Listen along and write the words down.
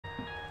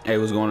Hey,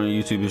 what's going on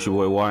YouTube? It's your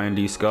boy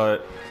YND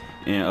Scott.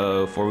 And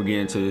before we get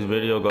into this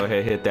video, go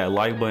ahead, hit that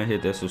like button,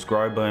 hit that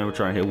subscribe button. We're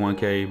trying to hit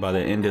 1K by the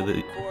end of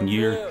the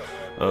year.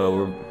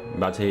 We're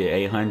about to hit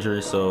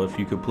 800, so if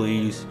you could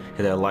please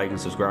hit that like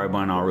and subscribe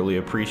button, I'll really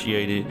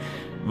appreciate it.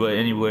 But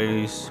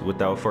anyways,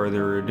 without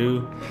further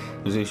ado,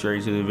 let's get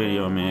straight to the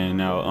video, man.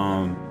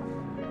 Now,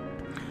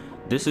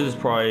 this is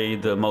probably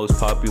the most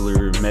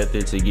popular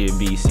method to get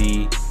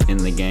BC in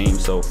the game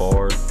so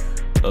far.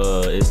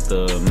 It's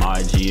the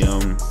my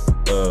GM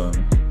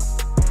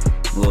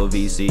little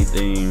VC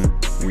thing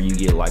where you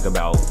get like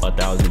about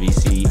 1,000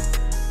 VC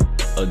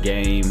a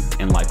game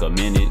in like a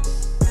minute.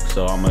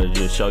 So I'm gonna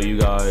just show you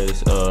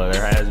guys.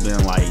 There has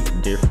been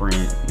like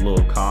different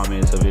little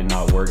comments of it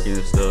not working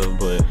and stuff,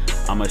 but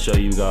I'm gonna show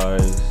you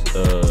guys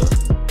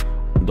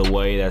the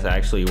way that's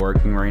actually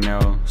working right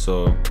now.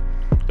 So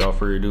without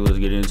further ado, let's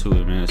get into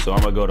it, man. So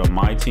I'm gonna go to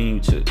my team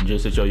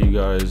just to show you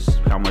guys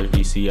how much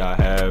VC I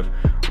have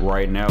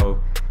right now.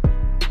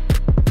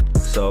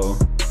 So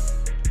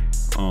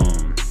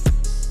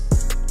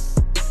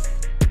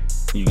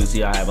you can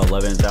see I have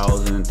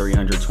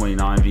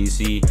 11,329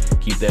 VC.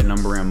 Keep that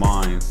number in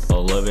mind,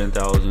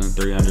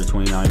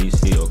 11,329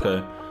 VC,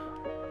 okay?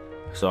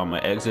 So I'm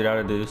gonna exit out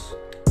of this.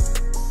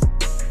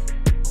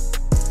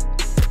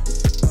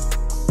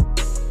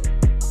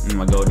 I'm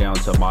gonna go down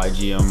to my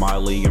GM, my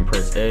league, and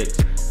press X.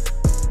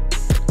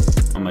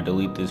 I'm gonna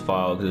delete this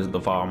file because this is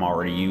the file I'm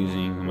already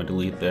using. I'm gonna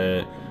delete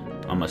that.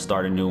 I'm gonna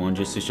start a new one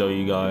just to show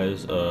you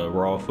guys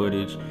raw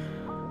footage.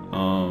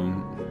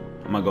 I'm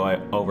gonna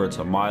go over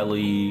to my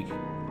league,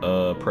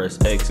 press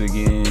X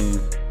again,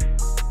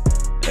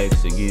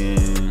 X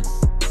again,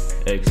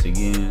 X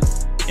again,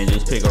 and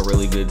just pick a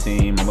really good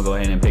team. I'm gonna go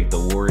ahead and pick the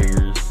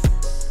Warriors.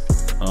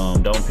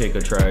 Don't pick a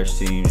trash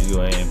team. Just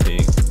go ahead and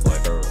pick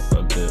like a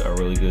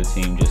really good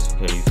team just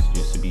in case,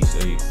 just to be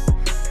safe.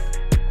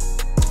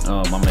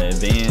 I'm gonna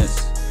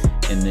advance,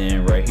 and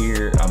then right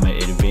here I'm gonna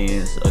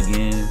advance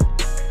again.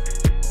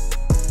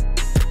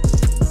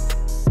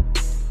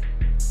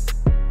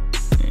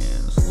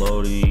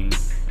 Loading,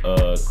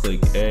 click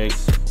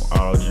X,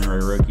 auto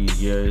generate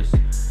rookies, yes.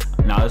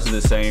 Now this is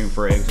the same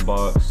for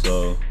Xbox,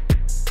 so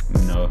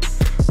you know,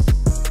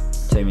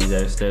 take me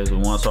that steps. But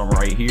once I'm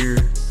right here,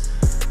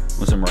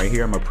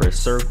 I'm gonna press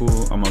circle.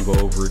 I'm gonna go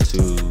over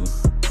to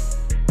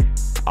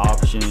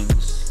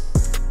options,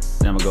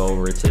 then I'm gonna go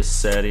over to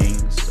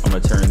settings. I'm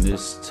gonna turn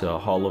this to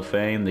Hall of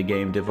Fame. The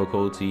game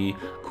difficulty,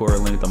 core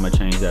length, I'm gonna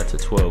change that to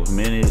 12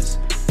 minutes.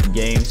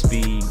 Game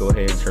speed, go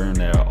ahead and turn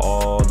that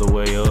all the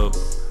way up,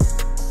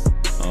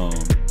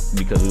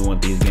 because we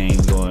want these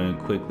games going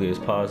quickly as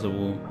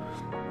possible.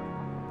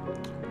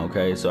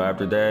 Okay, so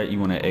after that, you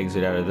want to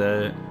exit out of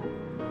that,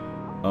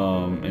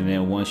 and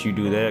then once you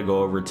do that,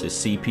 go over to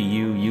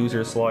CPU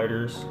user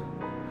sliders.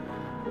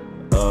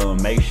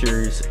 Make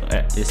sure it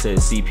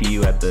says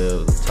CPU at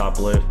the top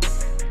left,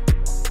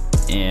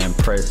 and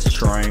press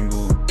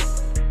triangle.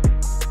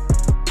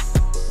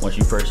 Once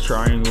you press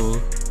triangle,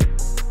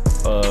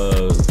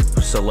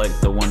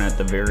 select the one at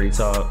the very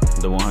top,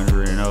 the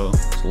 100.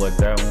 Select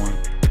that one.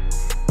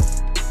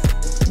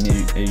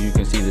 As you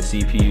can see, the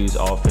CPU's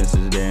offense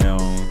is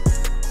down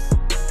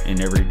and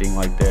everything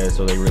like that,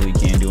 so they really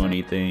can't do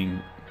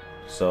anything.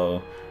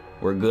 So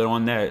we're good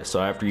on that.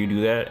 So after you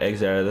do that,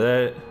 exit out of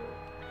that,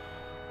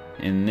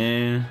 and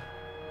then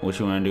what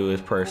you want to do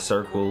is press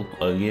circle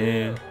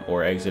again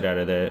or exit out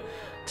of that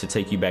to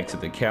take you back to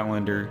the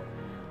calendar.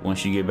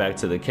 Once you get back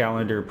to the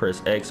calendar,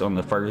 press X on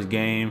the first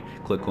game,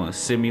 click on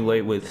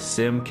simulate with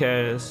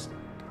simcast,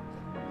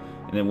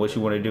 and then what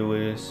you want to do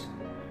is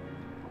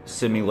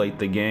simulate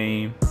the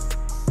game.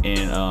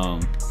 And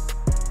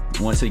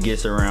once it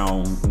gets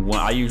around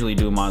I usually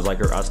do mine like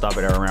I stop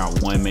it at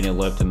around 1 minute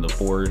left in the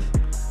fourth,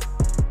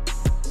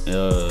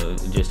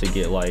 just to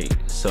get like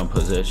some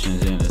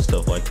possessions in and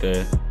stuff like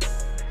that.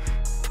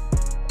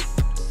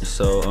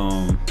 So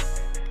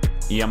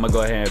yeah, I'm gonna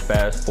go ahead and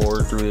fast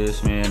forward through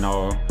this, man.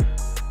 I'll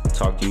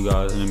talk to you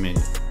guys in a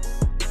minute.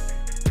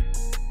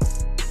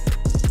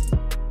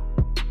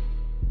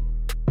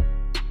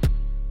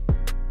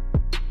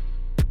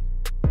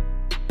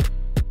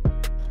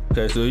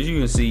 Okay, so as you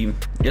can see,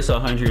 it's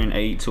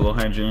 108 to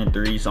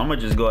 103. So I'm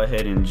gonna just go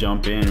ahead and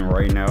jump in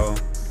right now,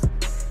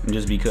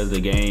 just because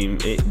the game,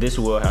 this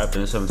will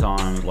happen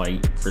sometimes.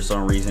 Like for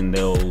some reason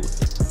they'll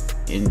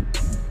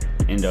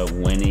end up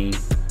winning.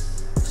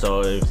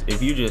 So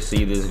if you just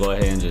see this, go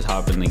ahead and just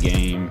hop in the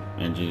game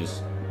and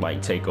just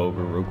like take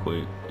over real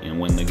quick and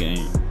win the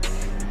game.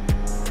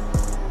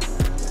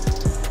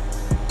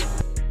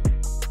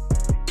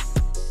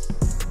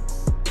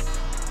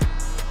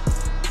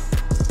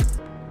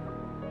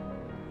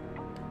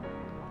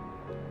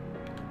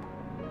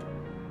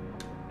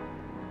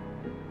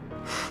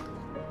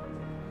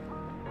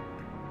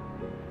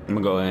 I'm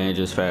gonna go ahead and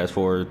just fast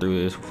forward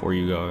through this for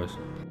you guys.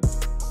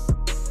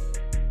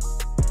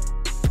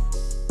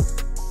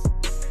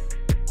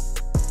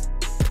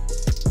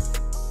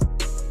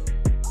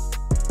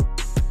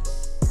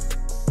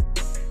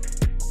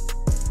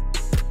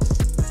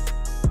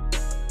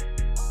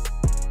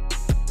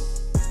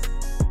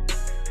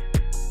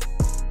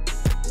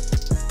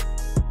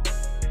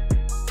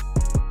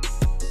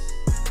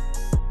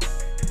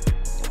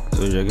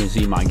 So as you can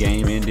see, my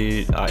game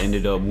ended. I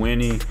ended up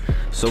winning.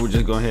 So we're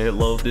just going ahead and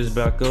load this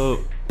back up.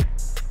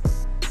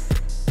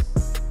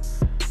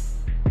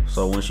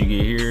 So once you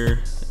get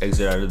here,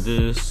 exit out of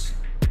this,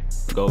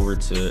 go over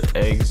to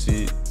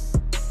exit.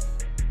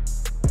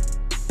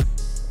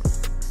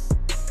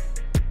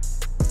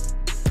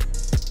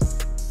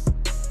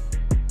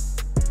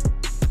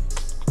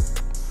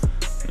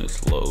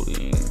 It's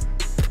loading.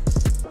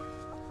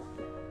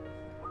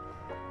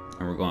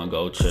 And we're gonna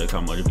go check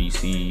how much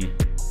VC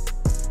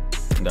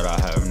that I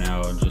have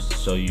now, just to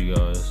show you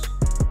guys.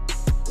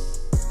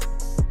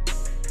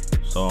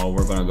 So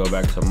we're gonna go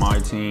back to my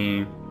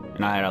team,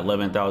 and I had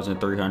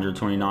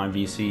 11,329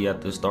 VC at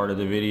the start of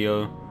the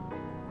video.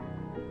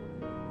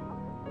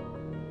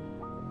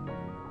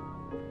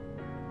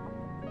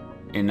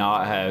 And now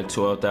I have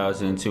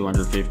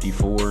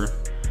 12,254.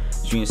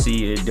 As you can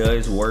see, it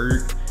does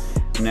work.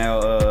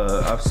 Now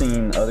I've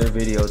seen other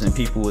videos and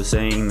people were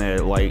saying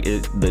that like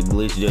the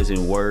glitch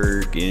doesn't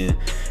work and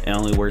it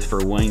only works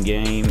for one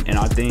game, and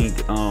I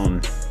think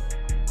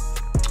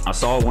I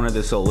saw one of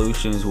the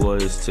solutions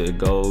was to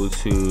go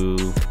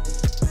to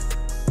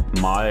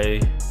my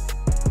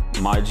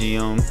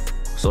GM.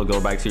 So go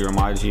back to your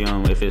my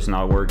GM if it's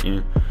not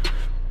working.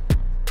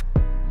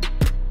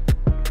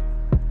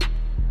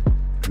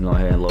 Go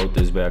ahead and load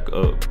this back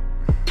up,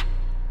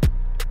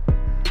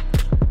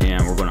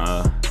 and we're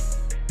gonna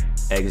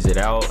exit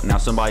out. Now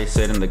somebody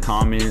said in the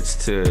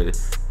comments to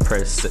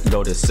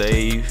go to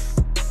save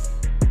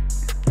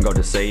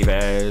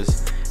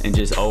as, and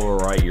just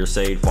overwrite your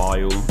saved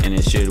file, and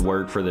it should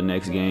work for the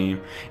next game.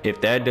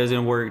 If that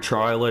doesn't work,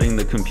 try letting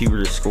the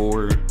computer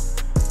score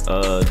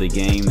the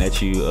game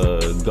that you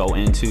go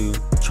into.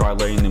 Try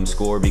letting them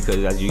score,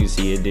 because as you can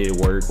see, it did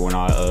work when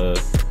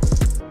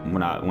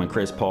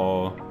Chris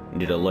Paul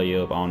did a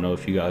layup. I don't know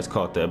if you guys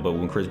caught that, but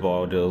when Chris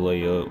Paul did a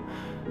layup,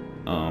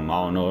 I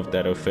don't know if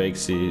that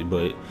affects it,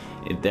 but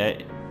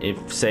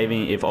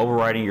if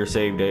overwriting your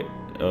save data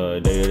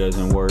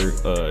doesn't work,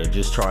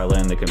 just try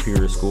letting the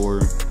computer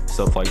score,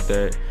 stuff like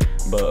that.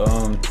 But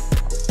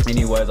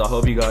anyways, I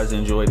hope you guys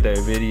enjoyed that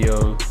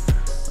video.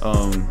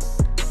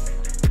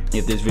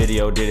 If this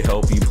video did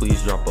help you,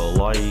 please drop a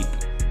like,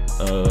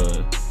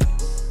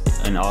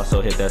 and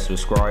also hit that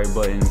subscribe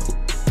button.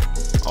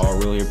 I'll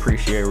really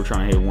appreciate it. We're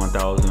trying to hit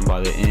 1,000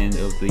 by the end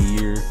of the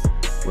year.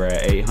 We're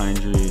at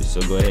 800, so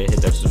go ahead,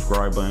 hit that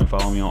subscribe button.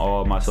 Follow me on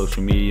all of my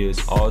social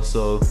medias.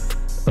 Also,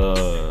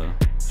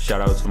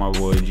 shout out to my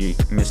boy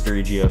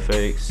Mystery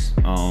GFX.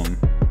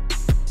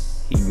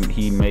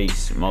 He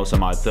makes most of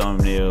my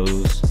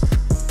thumbnails.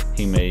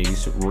 He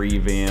makes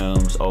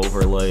revamps,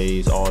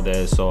 overlays, all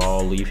that. So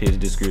I'll leave his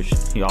description.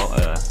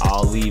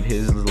 I'll leave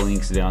his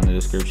links down in the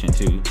description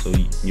too, so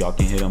y'all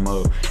can hit him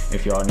up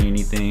if y'all need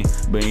anything.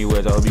 But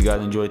anyways, I hope you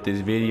guys enjoyed this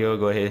video.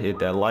 Go ahead, hit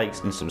that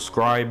likes and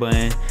subscribe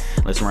button.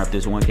 Let's wrap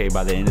this 1K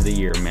by the end of the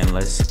year, man.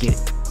 Let's get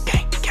it.